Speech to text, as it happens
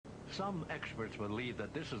Some experts believe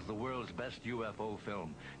that this is the world's best UFO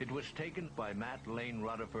film. It was taken by Matt Lane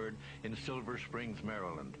Rutherford in Silver Springs,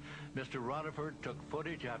 Maryland. Mr. Rutherford took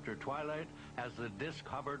footage after twilight as the disc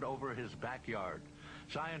hovered over his backyard.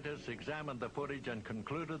 Scientists examined the footage and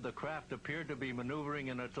concluded the craft appeared to be maneuvering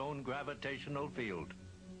in its own gravitational field.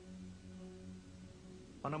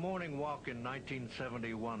 On a morning walk in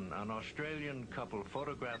 1971, an Australian couple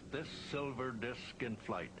photographed this silver disc in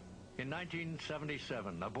flight. In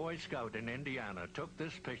 1977, a Boy Scout in Indiana took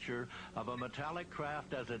this picture of a metallic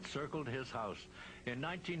craft as it circled his house. In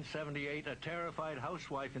 1978, a terrified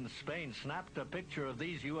housewife in Spain snapped a picture of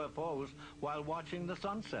these UFOs while watching the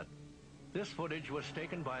sunset. This footage was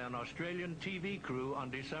taken by an Australian TV crew on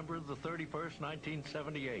December the 31st,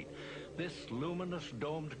 1978. This luminous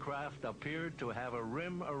domed craft appeared to have a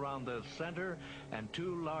rim around the center and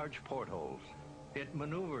two large portholes. It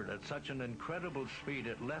maneuvered at such an incredible speed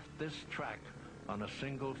it left this track on a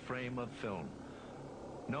single frame of film.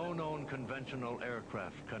 No known conventional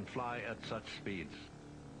aircraft can fly at such speeds.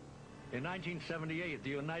 In 1978, the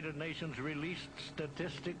United Nations released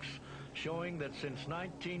statistics showing that since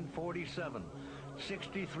 1947,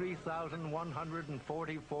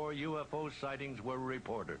 63,144 UFO sightings were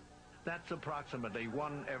reported. That's approximately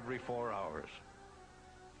one every 4 hours.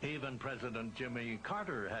 Even President Jimmy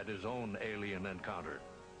Carter had his own alien encounter.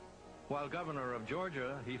 While governor of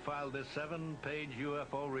Georgia, he filed this 7-page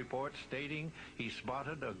UFO report stating he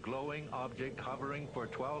spotted a glowing object hovering for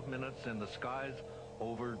 12 minutes in the skies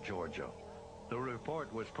over Georgia. The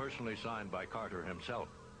report was personally signed by Carter himself.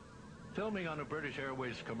 Filming on a British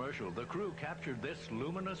Airways commercial, the crew captured this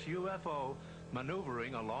luminous UFO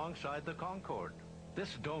maneuvering alongside the Concorde.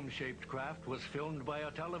 This dome-shaped craft was filmed by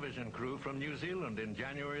a television crew from New Zealand in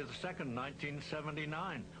January 2nd,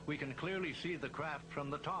 1979. We can clearly see the craft from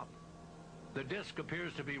the top. The disc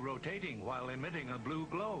appears to be rotating while emitting a blue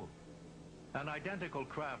glow. An identical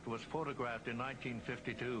craft was photographed in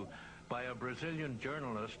 1952 by a Brazilian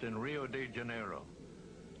journalist in Rio de Janeiro.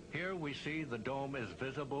 Here we see the dome is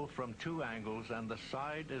visible from two angles and the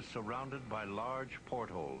side is surrounded by large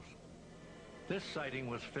portholes. This sighting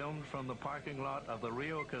was filmed from the parking lot of the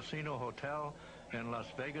Rio Casino Hotel in Las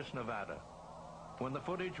Vegas, Nevada. When the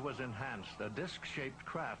footage was enhanced, a disc-shaped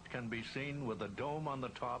craft can be seen with a dome on the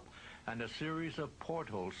top and a series of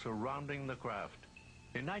portholes surrounding the craft.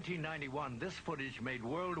 In 1991, this footage made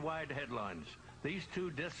worldwide headlines. These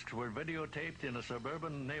two discs were videotaped in a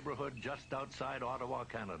suburban neighborhood just outside Ottawa,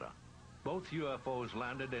 Canada. Both UFOs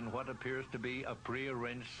landed in what appears to be a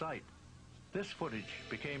pre-arranged site. This footage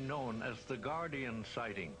became known as the Guardian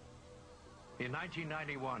sighting. In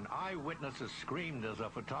 1991, eyewitnesses screamed as a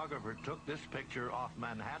photographer took this picture off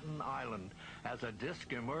Manhattan Island as a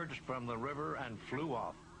disc emerged from the river and flew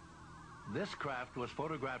off. This craft was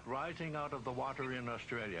photographed rising out of the water in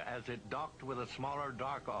Australia as it docked with a smaller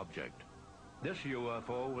dark object. This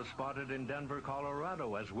UFO was spotted in Denver,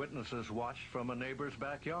 Colorado as witnesses watched from a neighbor's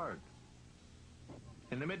backyard.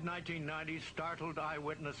 In the mid-1990s, startled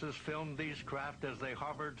eyewitnesses filmed these craft as they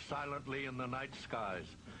hovered silently in the night skies.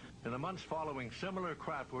 In the months following, similar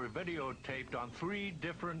craft were videotaped on 3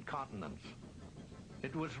 different continents.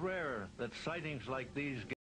 It was rare that sightings like these